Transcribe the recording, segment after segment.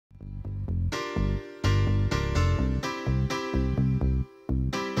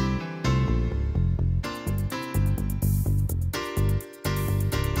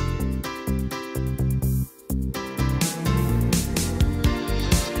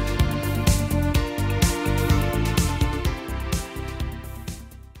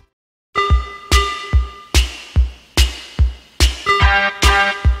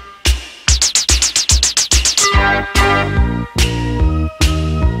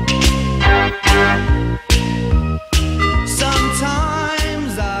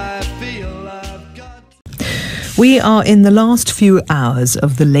We are in the last few hours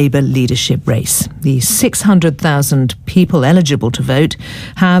of the Labour leadership race. The 600,000 people eligible to vote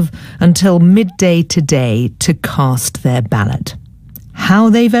have until midday today to cast their ballot. How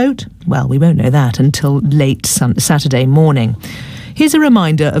they vote? Well, we won't know that until late Saturday morning. Here's a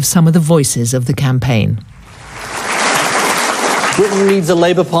reminder of some of the voices of the campaign. Britain needs a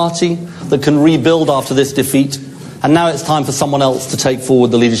Labour Party that can rebuild after this defeat, and now it's time for someone else to take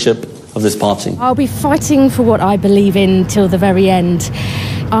forward the leadership of this party. I'll be fighting for what I believe in till the very end.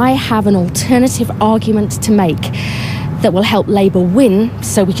 I have an alternative argument to make that will help Labour win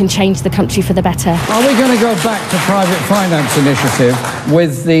so we can change the country for the better. Are we going to go back to private finance initiative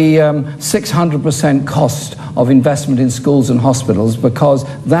with the 600% cost of investment in schools and hospitals, because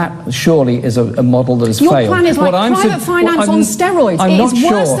that surely is a model that has failed? Your plan is like private finance on steroids. It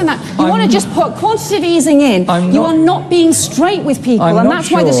is worse than that. You want to just put quantitative easing in. You are not being straight with people, and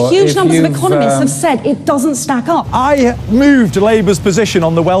that's why there's huge numbers of economists have said it doesn't stack up. I moved Labour's position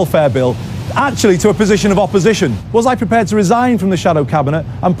on the welfare bill actually to a position of opposition. Was I prepared to resign from the shadow cabinet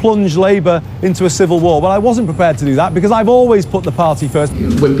and plunge Labour into a civil war? Well, I wasn't prepared to do that because I've always put the party first.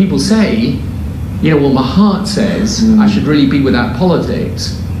 When people say, well, my heart says I should really be without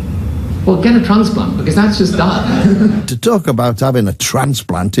politics, well, get a transplant, because that's just done. To talk about having a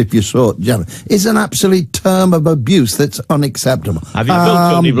transplant, if you're so generous, is an absolute term of abuse that's unacceptable. Have you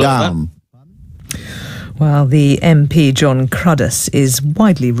built any down? Well, the MP Jon Cruddas is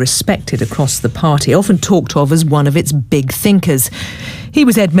widely respected across the party, often talked of as one of its big thinkers. He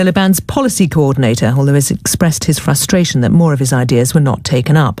was Ed Miliband's policy coordinator, although he's expressed his frustration that more of his ideas were not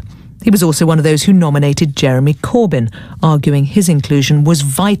taken up. He was also one of those who nominated Jeremy Corbyn, arguing his inclusion was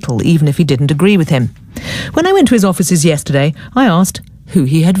vital even if he didn't agree with him. When I went to his offices yesterday, I asked who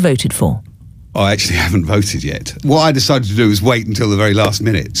he had voted for. I actually haven't voted yet. What I decided to do was wait until the very last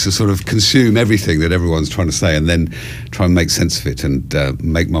minute to sort of consume everything that everyone's trying to say and then try and make sense of it and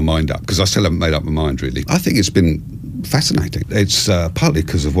make my mind up, because I still haven't made up my mind, really. I think it's been fascinating. It's partly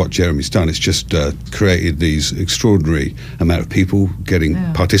because of what Jeremy's done. It's just created these extraordinary amount of people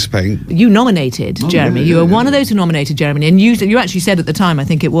participating. You nominated Jeremy. You were one of those who nominated Jeremy, and you actually said at the time, I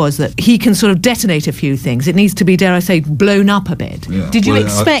think it was, that he can sort of detonate a few things. It needs to be, dare I say, blown up a bit. Yeah. Did you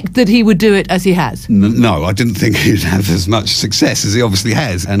expect that he would do it as he has? No, I didn't think he'd have as much success as he obviously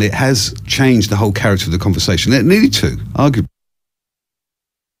has, and it has changed the whole character of the conversation. It needed to, arguably.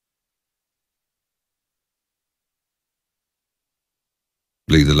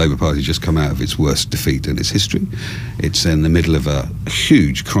 The Labour Party just come out of its worst defeat in its history. It's in the middle of a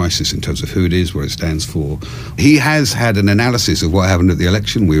huge crisis in terms of who it is, what it stands for. He has had an analysis of what happened at the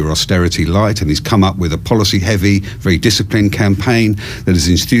election. We were austerity light, and he's come up with a policy-heavy, very disciplined campaign that has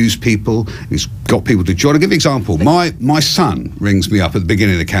enthused people. He's got people to join. I'll give you an example. My son rings me up at the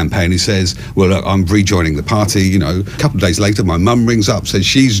beginning of the campaign. He says, well, look, I'm rejoining the party. A couple of days later, my mum rings up, says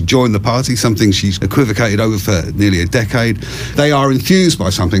she's joined the party, something she's equivocated over for nearly a decade. They are enthused by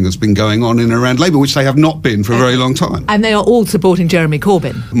something that's been going on in and around Labour, which they have not been for a very long time. And they are all supporting Jeremy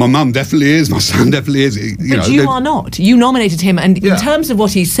Corbyn. My mum definitely is, my son definitely is. But you are not. You nominated him, and in terms of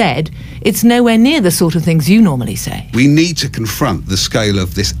what he said, it's nowhere near the sort of things you normally say. We need to confront the scale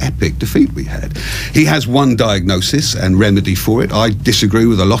of this epic defeat we had. He has one diagnosis and remedy for it. I disagree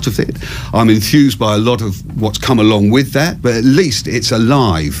with a lot of it. I'm enthused by a lot of what's come along with that, but at least it's a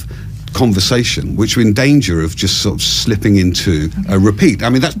live conversation, which are in danger of just sort of slipping into a repeat. I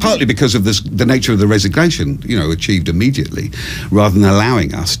mean, that's partly because of the nature of the resignation, achieved immediately, rather than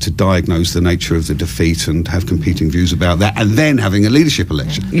allowing us to diagnose the nature of the defeat and have competing views about that, and then having a leadership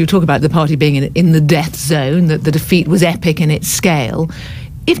election. You talk about the party being in the death zone, that the defeat was epic in its scale.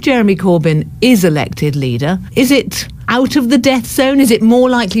 If Jeremy Corbyn is elected leader, is it out of the death zone? Is it more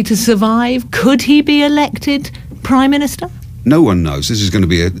likely to survive? Could he be elected Prime Minister? No one knows. This is going to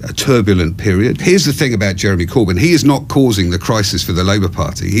be a turbulent period. Here's the thing about Jeremy Corbyn. He is not causing the crisis for the Labour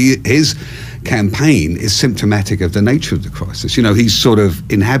Party. His campaign is symptomatic of the nature of the crisis. He's sort of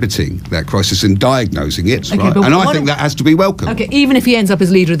inhabiting that crisis and diagnosing it, right? And I think that has to be welcomed. Okay, even if he ends up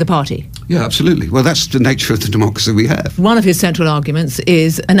as leader of the party? Yeah, absolutely. Well, that's the nature of the democracy we have. One of his central arguments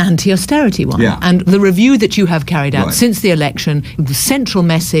is an anti-austerity one. Yeah. And the review that you have carried out since the election, the central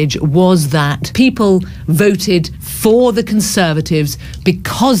message was that people voted for the Conservatives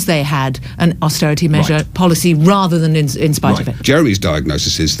because they had an austerity measure policy rather than in spite of it. Jeremy's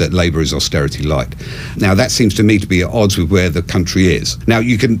diagnosis is that Labour is austerity austerity light. Now, that seems to me to be at odds with where the country is. Now,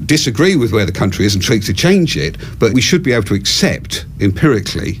 you can disagree with where the country is and try to change it, but we should be able to accept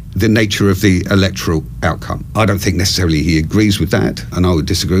empirically the nature of the electoral outcome. I don't think necessarily he agrees with that, and I would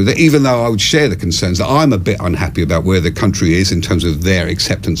disagree with that, even though I would share the concerns that I'm a bit unhappy about where the country is in terms of their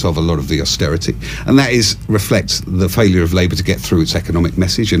acceptance of a lot of the austerity. And that reflects the failure of Labour to get through its economic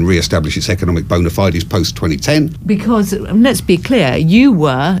message and re-establish its economic bona fides post-2010. Because, let's be clear, you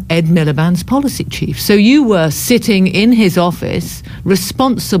were Ed Miliband's policy chief. So you were sitting in his office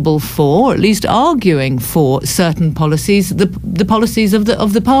responsible for, or at least arguing for, certain policies, the policies of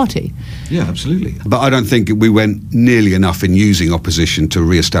the party. Yeah, absolutely. But I don't think we went nearly enough in using opposition to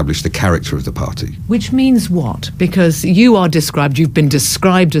re-establish the character of the party. Which means what? Because you've been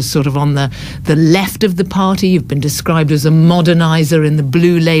described as sort of on the left of the party, you've been described as a moderniser in the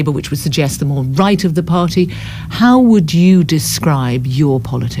blue Labour, which would suggest the more right of the party. How would you describe your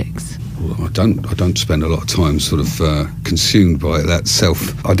politics? Well, I don't spend a lot of time sort of consumed by that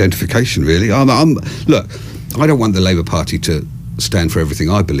self-identification, really. Look, I don't want the Labour Party to stand for everything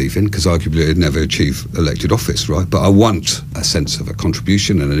I believe in, because arguably it'd never achieve elected office, right? But I want a sense of a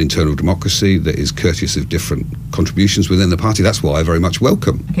contribution and an internal democracy that is courteous of different contributions within the party. That's why I very much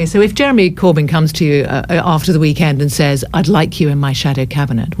welcome. Okay, so if Jeremy Corbyn comes to you after the weekend and says, I'd like you in my shadow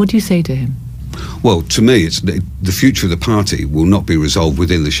cabinet, what do you say to him? Well, to me, it's the future of the party will not be resolved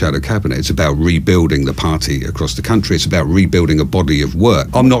within the shadow cabinet. It's about rebuilding the party across the country. It's about rebuilding a body of work.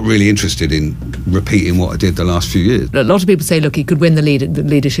 I'm not really interested in repeating what I did the last few years. A lot of people say, look, he could win the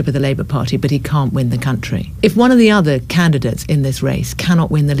leadership of the Labour Party, but he can't win the country. If one of the other candidates in this race cannot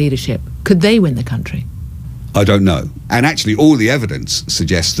win the leadership, could they win the country? I don't know. And actually, all the evidence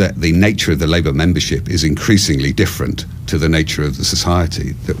suggests that the nature of the Labour membership is increasingly different to the nature of the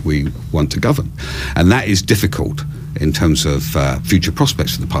society that we want to govern. And that is difficult in terms of future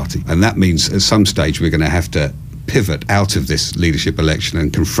prospects for the party. And that means at some stage we're going to have to pivot out of this leadership election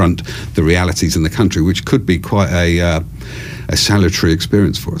and confront the realities in the country, which could be quite a salutary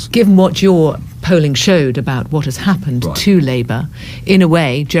experience for us. Given what your polling showed about what has happened to Labour, in a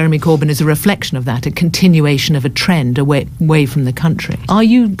way, Jeremy Corbyn is a reflection of that, a continuation of a trend away from the country. Are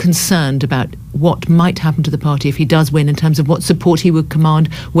you concerned about what might happen to the party if he does win, in terms of what support he would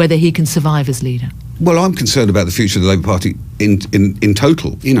command, whether he can survive as leader? Well, I'm concerned about the future of the Labour Party in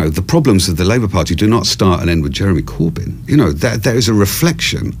total. You know, the problems of the Labour Party do not start and end with Jeremy Corbyn. You know, there is a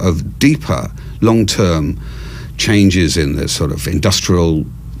reflection of deeper, long-term changes in the sort of industrial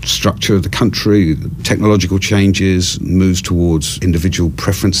structure of the country, technological changes, moves towards individual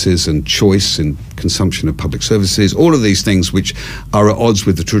preferences and choice in consumption of public services, all of these things which are at odds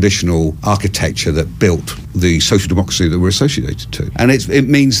with the traditional architecture that built the social democracy that we're associated to. And it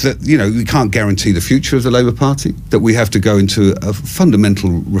means that, you know, we can't guarantee the future of the Labour Party, that we have to go into a fundamental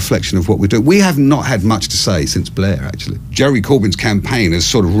reflection of what we're doing. We have not had much to say since Blair, actually. Jeremy Corbyn's campaign has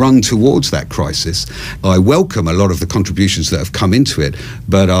sort of run towards that crisis. I welcome a lot of the contributions that have come into it,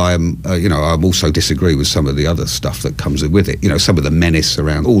 but I'm also disagree with some of the other stuff that comes with it. You know, some of the menace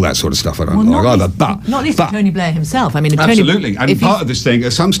around all that sort of stuff I don't like either. But not least Tony Blair himself. I mean, absolutely. And part of this thing,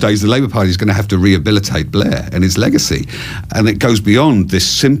 at some stage, the Labour Party is going to have to rehabilitate Blair and his legacy, and it goes beyond this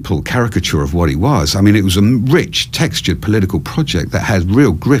simple caricature of what he was. I mean, it was a rich, textured political project that had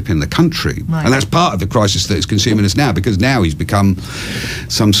real grip in the country, and that's part of the crisis that is consuming us now, because now he's become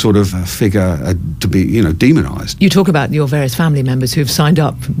some sort of figure to be, you know, demonised. You talk about your various family members who've signed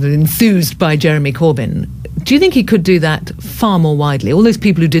up, enthused by Jeremy Corbyn. Do you think he could do that far more widely? All those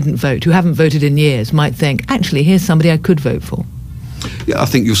people who didn't vote, who haven't voted in years, might think, actually, here's somebody I could vote for. Yeah, I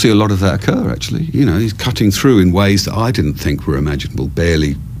think you'll see a lot of that occur, actually. You know, he's cutting through in ways that I didn't think were imaginable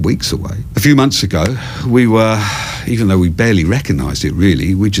barely weeks away. A few months ago, we were, even though we barely recognised it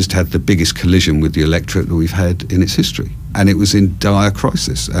really, we just had the biggest collision with the electorate that we've had in its history. And it was in dire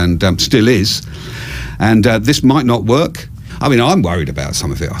crisis, and still is. And this might not work. I mean, I'm worried about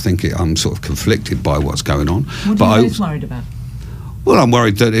some of it. I think I'm sort of conflicted by what's going on. What are you most worried about? Well, I'm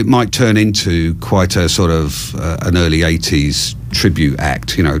worried that it might turn into quite a sort of an early 80s tribute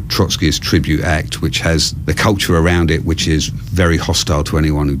act, you know, Trotsky's tribute act, which has the culture around it, which is very hostile to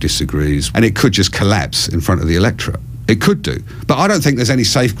anyone who disagrees. And it could just collapse in front of the electorate. It could do. But I don't think there's any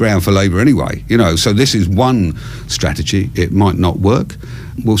safe ground for Labour anyway, you know, so this is one strategy. It might not work.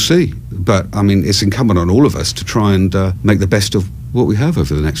 We'll see. But, I mean, it's incumbent on all of us to try and make the best of what we have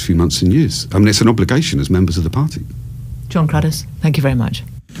over the next few months and years. I mean, it's an obligation as members of the party. Jon Cruddas, thank you very much.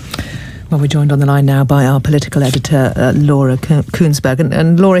 Well, we're joined on the line now by our political editor, Laura Koonsberg.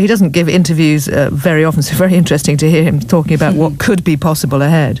 And Laura, he doesn't give interviews very often, so very interesting to hear him talking about what could be possible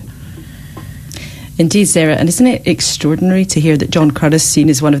ahead. Indeed, Sarah, and isn't it extraordinary to hear that Jon Cruddas, seen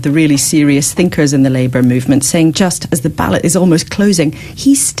as one of the really serious thinkers in the Labour movement, saying just as the ballot is almost closing,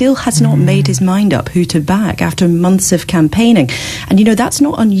 he still has not made his mind up who to back after months of campaigning. And, you know, that's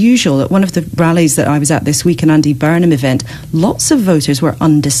not unusual. At one of the rallies that I was at this week, an Andy Burnham event, lots of voters were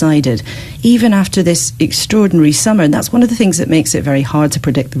undecided, even after this extraordinary summer. And that's one of the things that makes it very hard to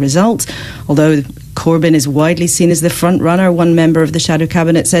predict the results. Although Corbyn is widely seen as the front runner, one member of the shadow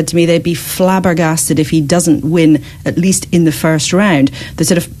cabinet said to me they'd be flabbergasted if he doesn't win, at least in the first round. The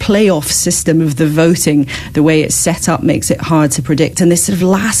sort of playoff system of the voting, the way it's set up, makes it hard to predict. And this sort of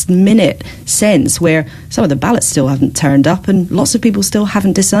last minute sense where some of the ballots still haven't turned up and lots of people still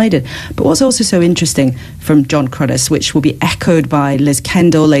haven't decided. But what's also so interesting from Jon Cruddas, which will be echoed by Liz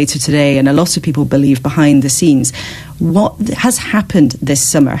Kendall later today, and a lot of people believe behind the scenes, what has happened this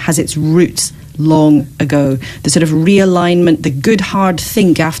summer has its roots long ago. The sort of realignment, the good hard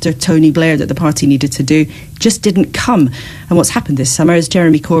think after Tony Blair that the party needed to do just didn't come. And what's happened this summer is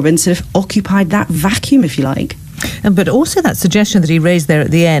Jeremy Corbyn sort of occupied that vacuum, if you like. But also that suggestion that he raised there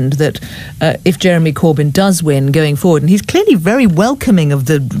at the end that if Jeremy Corbyn does win going forward, and he's clearly very welcoming of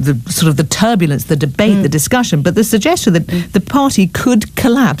the sort of the turbulence, the debate, the discussion, but the suggestion that the party could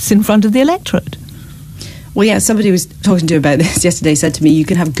collapse in front of the electorate. Well, yeah, somebody was talking to about this yesterday said to me, you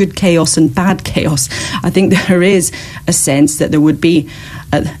can have good chaos and bad chaos. I think there is a sense that there would be,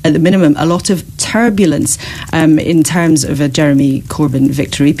 at the minimum, a lot of turbulence in terms of a Jeremy Corbyn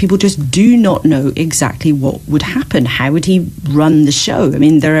victory. People just do not know exactly what would happen. How would he run the show? I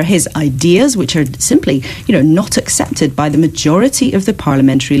mean, there are his ideas, which are simply, you know, not accepted by the majority of the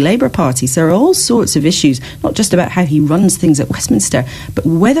Parliamentary Labour Party. So there are all sorts of issues, not just about how he runs things at Westminster, but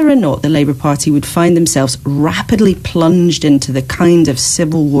whether or not the Labour Party would find themselves rapidly plunged into the kind of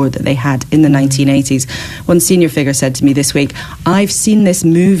civil war that they had in the 1980s. One senior figure said to me this week, I've seen this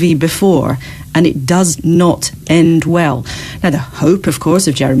movie before and it does not end well. Now, the hope, of course,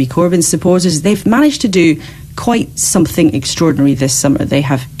 of Jeremy Corbyn's supporters, they've managed to do quite something extraordinary this summer. They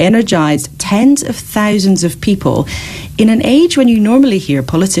have energised tens of thousands of people in an age when you normally hear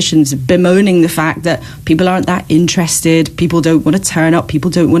politicians bemoaning the fact that people aren't that interested, people don't want to turn up,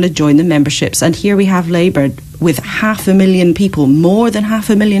 people don't want to join the memberships. And here we have Labour with 500,000 people, more than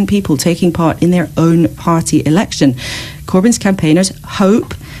 500,000 people taking part in their own party election. Corbyn's campaigners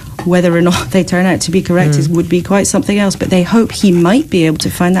hope, whether or not they turn out to be correct would be quite something else, but they hope he might be able to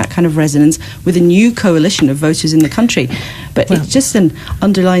find that kind of resonance with a new coalition of voters in the country. But it's just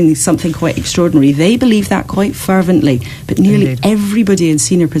underlining something quite extraordinary. They believe that quite fervently, but nearly everybody in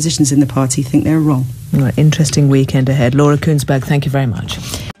senior positions in the party think they're wrong. Right, interesting weekend ahead. Laura Koonsberg, thank you very much.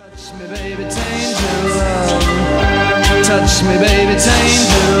 Touch me, baby, tainted love. Touch me, baby,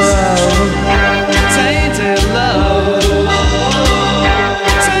 tainted love.